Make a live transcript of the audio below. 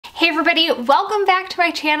Hey everybody, welcome back to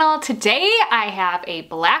my channel. Today I have a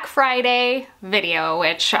Black Friday video,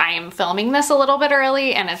 which I am filming this a little bit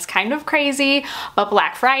early and it's kind of crazy, but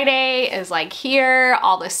Black Friday is like here,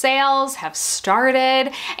 all the sales have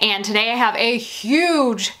started, and today I have a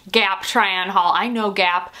huge Gap try-on haul. I know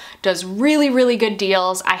Gap does really good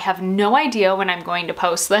deals. I have no idea when I'm going to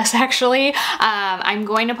post this actually. I'm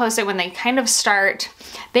going to post it when they kind of start.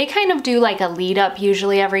 They kind of do like a lead up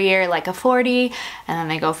usually every year, like a 40, and then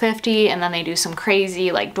they go 50, and then they do some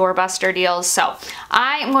crazy like doorbuster deals. So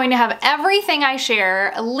I am going to have everything I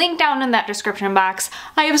share linked down in that description box.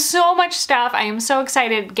 I have so much stuff. I am so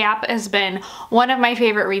excited. Gap has been one of my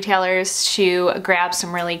favorite retailers to grab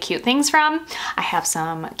some really cute things from. I have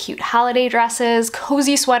some cute holiday dresses,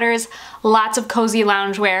 cozy sweaters, lots of cozy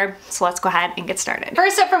loungewear. So let's go ahead and get started.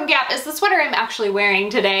 First up from Gap is the sweater I'm actually wearing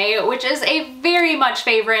today, which is a very much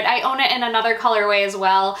favorite. I own it in another colorway as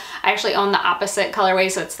well. I actually own the opposite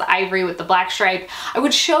colorway, so it's the ivory with the black stripe. I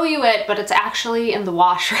would show you it, but it's actually in the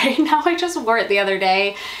wash right now. I just wore it the other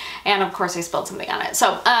day, and of course I spilled something on it.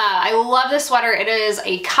 So I love this sweater. It is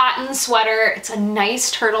a cotton sweater. It's a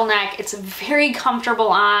nice turtleneck. It's very comfortable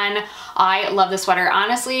on. I love this sweater.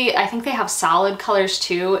 Honestly, I think they have solid colors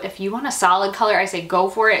too. If you want a solid color, I say go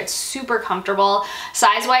for it. It's super comfortable.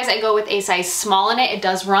 Size-wise, I go with a size small in it. It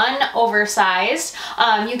does run oversized.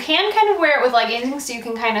 You can kind of wear it with leggings so you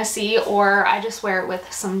can kind of see, or I just wear it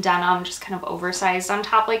with some denim, just kind of oversized on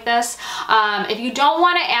top like this. If you don't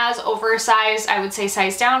want it as oversized, I would say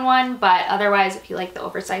size down one, but otherwise, if you like the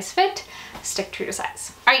oversized fit, stick true to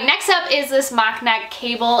size. All right, next up is this mock neck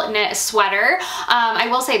cable knit sweater. I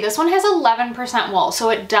will say this one has 11% wool, so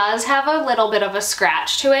it does have a little bit of a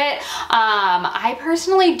scratch to it. I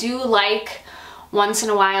personally do like once in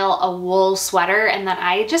a while a wool sweater, and then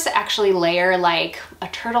I just actually layer like a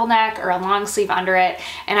turtleneck or a long sleeve under it,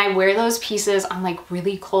 and I wear those pieces on like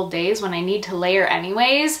really cold days when I need to layer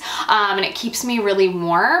anyways, and it keeps me really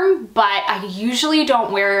warm. But I usually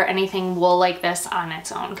don't wear anything wool like this on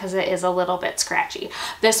its own because it is a little bit scratchy.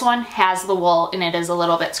 This one has the wool and it is a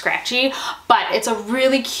little bit scratchy, but it's a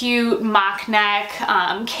really cute mock neck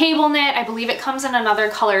cable knit. I believe it comes in another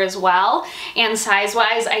color as well, and size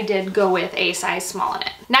wise I did go with a size small in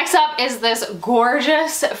it. Next up is this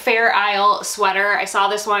gorgeous Fair Isle sweater. I saw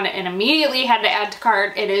this one and immediately had to add to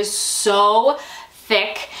cart. It is so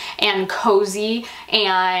thick and cozy,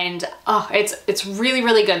 and oh, it's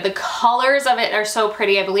really good. The colors of it are so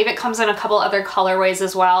pretty. I believe it comes in a couple other colorways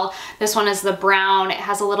as well. This one is the brown. It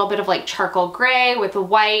has a little bit of like charcoal gray with the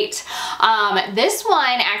white. This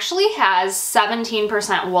one actually has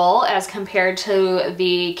 17% wool as compared to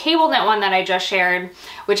the cable knit one that I just shared,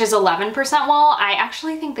 which is 11% wool. I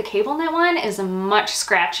actually think the cable knit one is much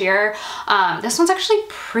scratchier. This one's actually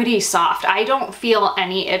pretty soft. I don't feel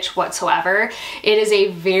any itch whatsoever. It is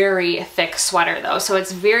a very thick sweater though, so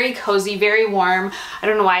it's very cozy, very warm. I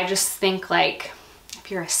don't know why, I just think like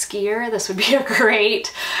if you're a skier, this would be a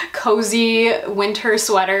great cozy winter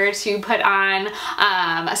sweater to put on.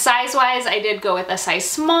 Size-wise, I did go with a size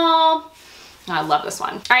small. I love this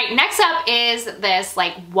one. All right, next up is this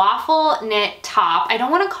like waffle knit top. I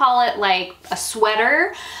don't want to call it like a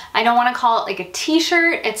sweater. I don't want to call it like a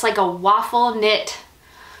t-shirt. It's like a waffle knit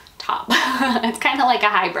top. It's kind of like a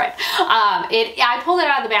hybrid. I pulled it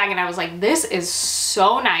out of the bag and I was like, this is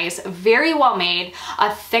so nice, very well made,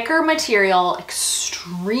 a thicker material,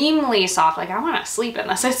 extremely soft. Like I want to sleep in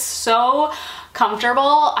this. It's so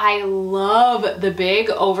comfortable. I love the big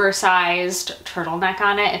oversized turtleneck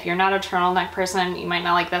on it. If you're not a turtleneck person, you might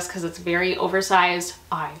not like this because it's very oversized.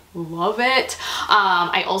 I love it.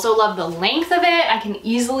 I also love the length of it. I can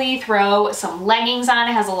easily throw some leggings on.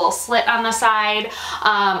 It has a little slit on the side.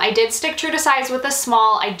 I did stick true to size with the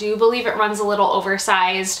small. I do believe it runs a little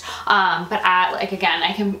oversized, but again,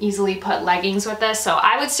 I can easily put leggings with this, so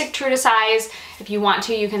I would stick true to size. If you want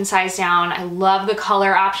to, you can size down. I love the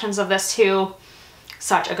color options of this too.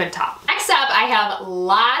 Such a good top. Next up, I have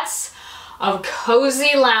lots of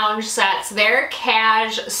cozy lounge sets. They're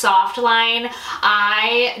Cash Soft line.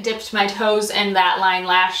 I dipped my toes in that line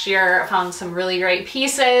last year, found some really great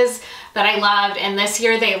pieces that I loved, and this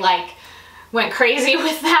year they like went crazy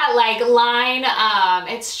with that like line.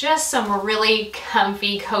 It's just some really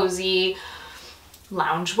comfy, cozy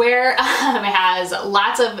loungewear. It has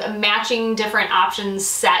lots of matching different options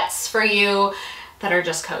sets for you that are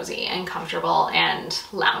just cozy and comfortable and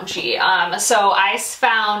loungy. So I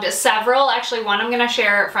found several, actually one I'm gonna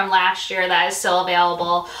share from last year that is still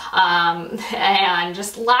available, and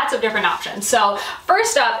just lots of different options. So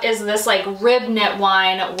first up is this like rib knit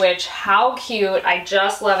one, which how cute, I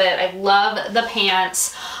just love it. I love the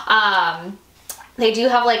pants. They do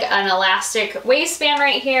have like an elastic waistband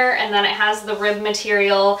right here, and then it has the rib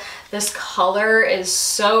material. This color is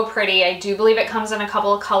so pretty. I do believe it comes in a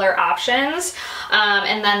couple of color options.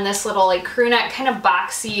 And then this little like crew neck, kind of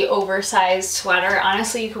boxy, oversized sweater.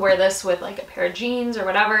 Honestly, you could wear this with like a pair of jeans or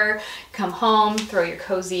whatever. Come home, throw your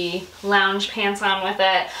cozy lounge pants on with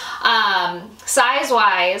it.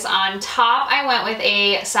 Size-wise, on top, I went with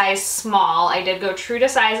a size small. I did go true to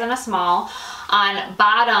size in a small. On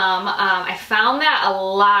bottom, I found that a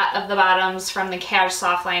lot of the bottoms from the Cash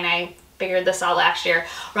Soft line, I figured this out last year,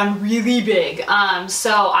 run really big.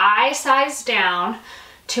 So I sized down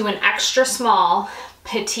to an extra small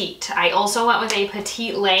petite. I also went with a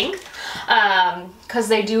petite length because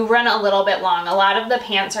they do run a little bit long. A lot of the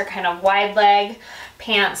pants are kind of wide leg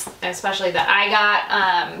pants, especially that I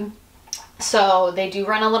got. So they do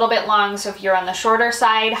run a little bit long, so if you're on the shorter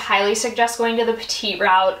side, highly suggest going to the petite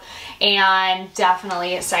route, and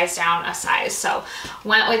definitely size down a size. So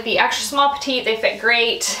went with the extra small petite. They fit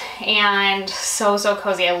great and so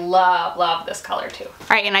cozy. I love this color too. All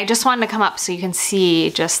right, and I just wanted to come up so you can see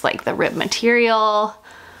just like the rib material.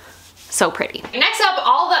 So pretty. Next up,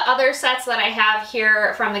 all the other sets that I have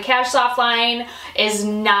here from the Cash Soft line is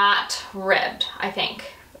not ribbed, I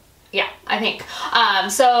think. Yeah, I think.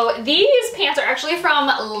 So these pants are actually from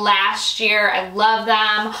last year. I love them.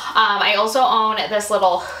 I also own this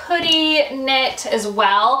little hoodie knit as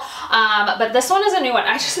well. But this one is a new one.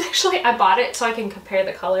 I bought it so I can compare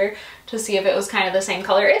the color to see if it was kind of the same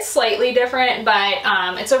color. It's slightly different, but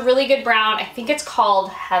it's a really good brown. I think it's called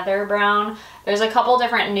Heather Brown. There's a couple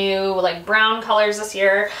different new like brown colors this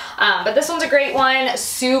year, but this one's a great one.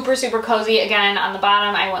 Super cozy. Again, on the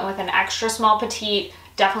bottom, I went with an extra small petite.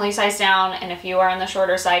 Definitely size down, and if you are on the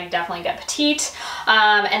shorter side, definitely get petite.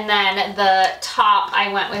 And then the top,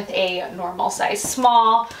 I went with a normal size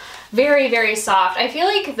small. Very soft. I feel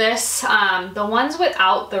like this, the ones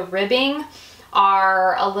without the ribbing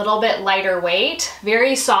are a little bit lighter weight.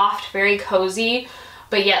 Very soft, very cozy,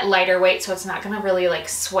 but yet lighter weight, so it's not gonna really like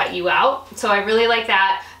sweat you out. So I really like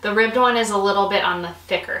that. The ribbed one is a little bit on the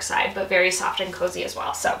thicker side, but very soft and cozy as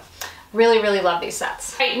well. So really love these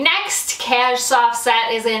sets. All right, next Cash Soft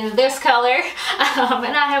set is in this color, and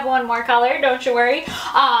I have one more color, don't you worry.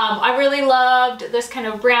 I really loved this kind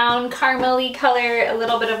of brown caramel-y color, a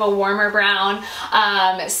little bit of a warmer brown.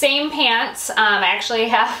 Same pants. I actually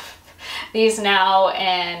have these now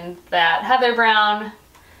in that heather brown,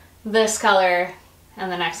 this color, and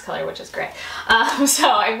the next color, which is gray. So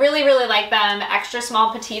I really like them. Extra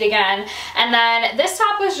small petite again. And then this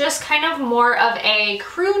top was just kind of more of a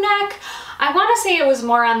crew neck. I want to say it was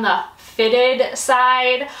more on the fitted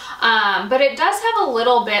side, but it does have a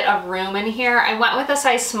little bit of room in here. I went with a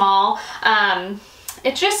size small.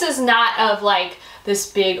 It just is not of like this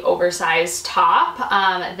big oversized top.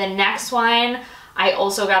 The next one, I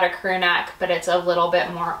also got a crew neck, but it's a little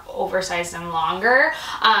bit more oversized and longer.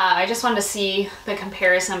 I just wanted to see the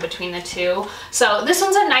comparison between the two. So this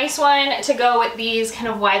one's a nice one to go with these kind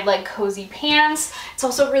of wide leg cozy pants. It's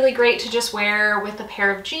also really great to just wear with a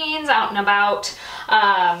pair of jeans out and about.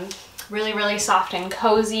 Really soft and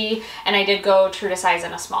cozy. And I did go true to size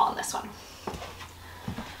in a small in this one.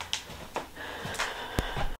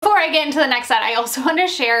 Before I get into the next set, I also want to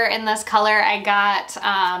share in this color, I got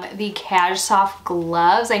the Cash Soft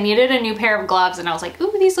gloves. I needed a new pair of gloves and I was like,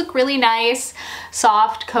 ooh, these look really nice,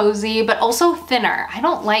 soft, cozy, but also thinner. I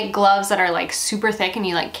don't like gloves that are like super thick and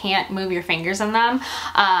you like can't move your fingers in them.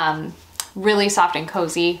 Really soft and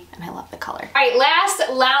cozy, and I love the color. All right, last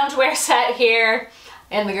loungewear set here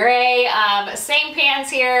in the gray. Same pants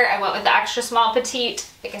here. I went with the extra small petite.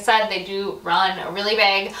 Like I said, they do run really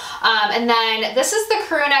big. And then this is the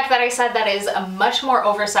crew neck that I said that is a much more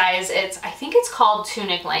oversized. I think it's called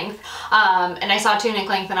tunic length. And I saw tunic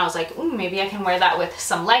length and I was like, ooh, maybe I can wear that with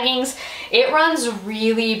some leggings. It runs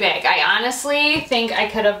really big. I honestly think I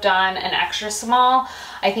could have done an extra small.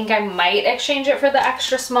 I think I might exchange it for the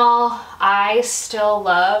extra small. I still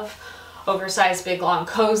love oversized big long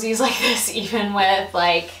cozies like this, even with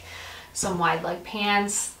like some wide leg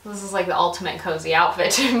pants. This is like the ultimate cozy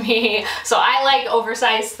outfit to me. So I like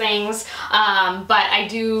oversized things, but I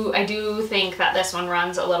do think that this one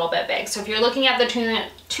runs a little bit big. So if you're looking at the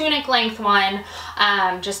tunic length one,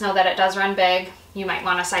 just know that it does run big. You might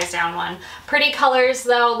want to size down one. Pretty colors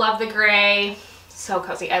though, love the gray. So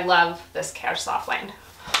cozy. I love this Cash Soft line.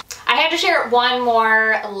 I had to share one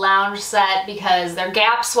more lounge set because their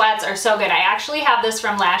Gap sweats are so good. I actually have this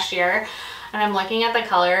from last year and I'm looking at the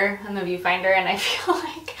color in the viewfinder and I feel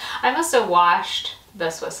like I must have washed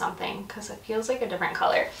this with something because it feels like a different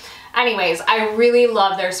color. Anyways, I really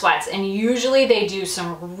love their sweats, and usually they do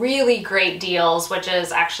some really great deals, which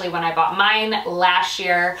is actually when I bought mine last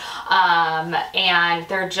year, and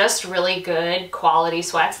they're just really good quality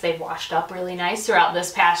sweats. They've washed up really nice throughout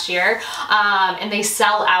this past year, and they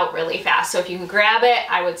sell out really fast. So if you can grab it,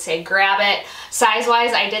 I would say grab it.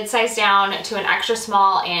 Size-wise, I did size down to an extra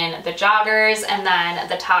small in the joggers, and then at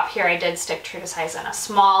the top here I did stick true to size in a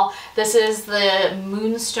small. This is the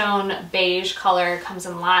Moonstone beige color, comes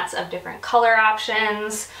in lots of different color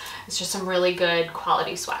options. It's just some really good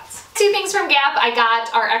quality sweats. Two things from Gap I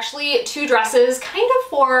got are actually two dresses kind of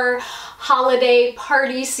for holiday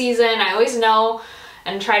party season. I always know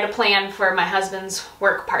and try to plan for my husband's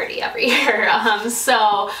work party every year. So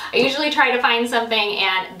I usually try to find something,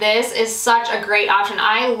 and this is such a great option.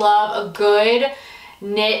 I love a good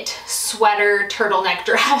knit sweater turtleneck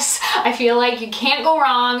dress. I feel like you can't go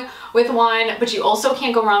wrong with one, but you also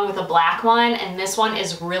can't go wrong with a black one, and this one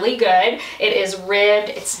is really good. It is ribbed,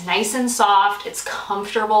 it's nice and soft, it's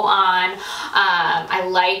comfortable on. I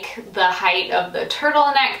like the height of the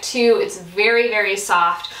turtleneck too. It's very, very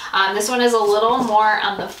soft. This one is a little more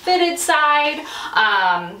on the fitted side,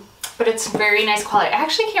 but it's very nice quality. I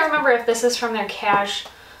actually can't remember if this is from their Cash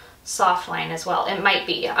soft line as well. It might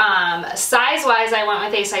be. Size wise, I went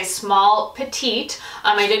with a size small petite.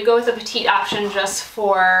 I did go with a petite option just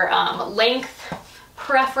for length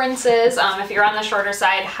preferences. If you're on the shorter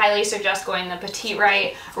side, highly suggest going the petite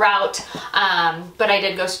route, but I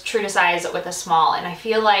did go true to size with a small, and I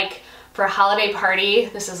feel like for a holiday party,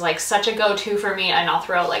 this is like such a go-to for me, and I'll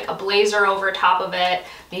throw like a blazer over top of it,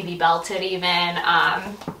 maybe belted even.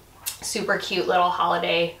 Super cute little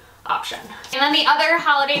holiday option. And then the other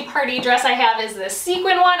holiday party dress I have is this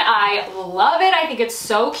sequin one. I love it. I think it's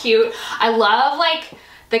so cute. I love like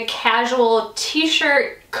the casual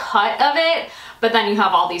t-shirt cut of it, but then you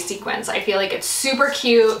have all these sequins. I feel like it's super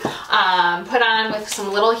cute. Put on with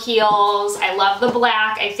some little heels. I love the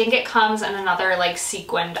black. I think it comes in another like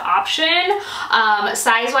sequined option.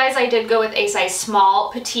 Size-wise, I did go with a size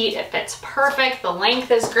small petite. It fits perfect. The length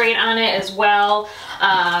is great on it as well.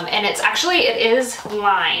 And it is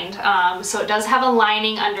lined. So it does have a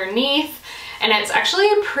lining underneath, and it's actually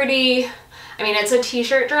a pretty, I mean, it's a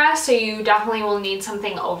t-shirt dress, so you definitely will need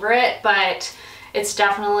something over it, but it's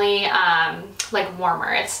definitely like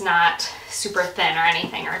warmer. It's not super thin or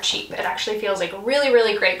anything or cheap. It actually feels like really,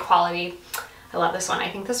 really great quality. I love this one. I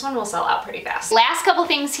think this one will sell out pretty fast. Last couple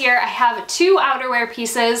things here. I have two outerwear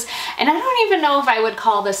pieces, and I don't even know if I would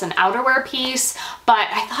call this an outerwear piece, but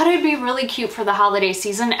I thought it'd be really cute for the holiday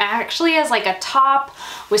season. It actually has like a top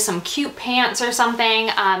with some cute pants or something.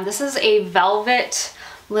 This is a velvet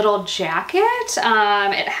little jacket.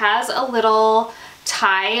 It has a little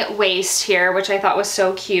tie waist here, which I thought was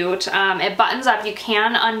so cute. It buttons up. You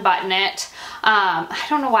can unbutton it. I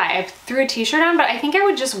don't know why I threw a t-shirt on, but I think I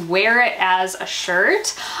would just wear it as a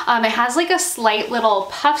shirt. It has like a slight little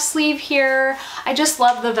puff sleeve here. I just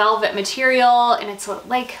love the velvet material, and it's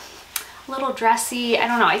like a little dressy. I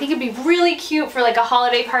don't know. I think it'd be really cute for like a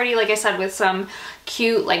holiday party, like I said, with some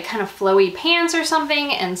cute like kind of flowy pants or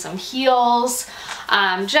something and some heels.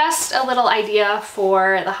 Just a little idea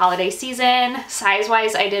for the holiday season.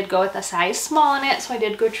 Size-wise, I did go with a size small in it, so I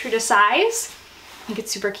did go true to size. I think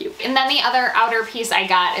it's super cute. And then the other outer piece I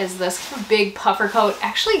got is this big puffer coat.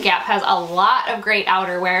 Actually, Gap has a lot of great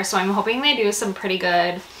outerwear, so I'm hoping they do some pretty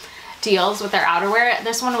good deals with their outerwear.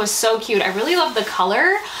 This one was so cute. I really love the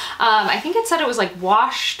color. I think it said it was like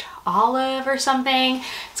washed olive or something.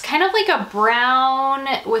 It's kind of like a brown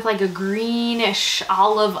with like a greenish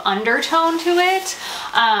olive undertone to it.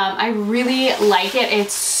 I really like it.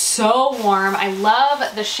 It's so warm. I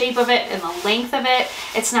love the shape of it and the length of it.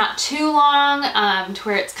 It's not too long to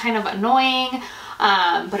where it's kind of annoying.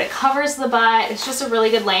 But it covers the butt. It's just a really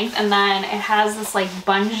good length, and then it has this like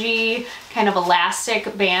bungee kind of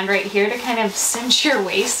elastic band right here to kind of cinch your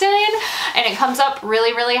waist in, and it comes up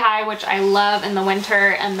really, really high, which I love in the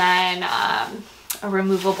winter, and then a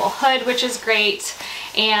removable hood, which is great,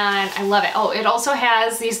 and I love it. Oh, it also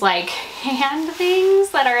has these like hand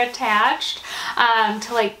things that are attached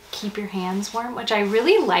to like keep your hands warm, which I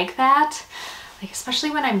really like that, like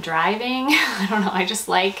especially when I'm driving. I don't know, I just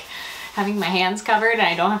like having my hands covered and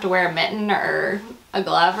I don't have to wear a mitten or a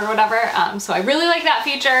glove or whatever. So I really like that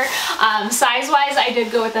feature. Size-wise, I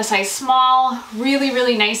did go with a size small. Really,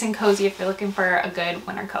 really nice and cozy if you're looking for a good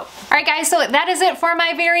winter coat. All right, guys, so that is it for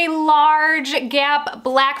my very large Gap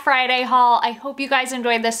Black Friday haul. I hope you guys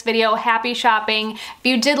enjoyed this video. Happy shopping. If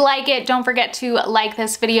you did like it, don't forget to like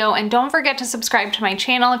this video, and don't forget to subscribe to my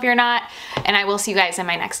channel if you're not, and I will see you guys in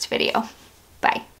my next video. Bye.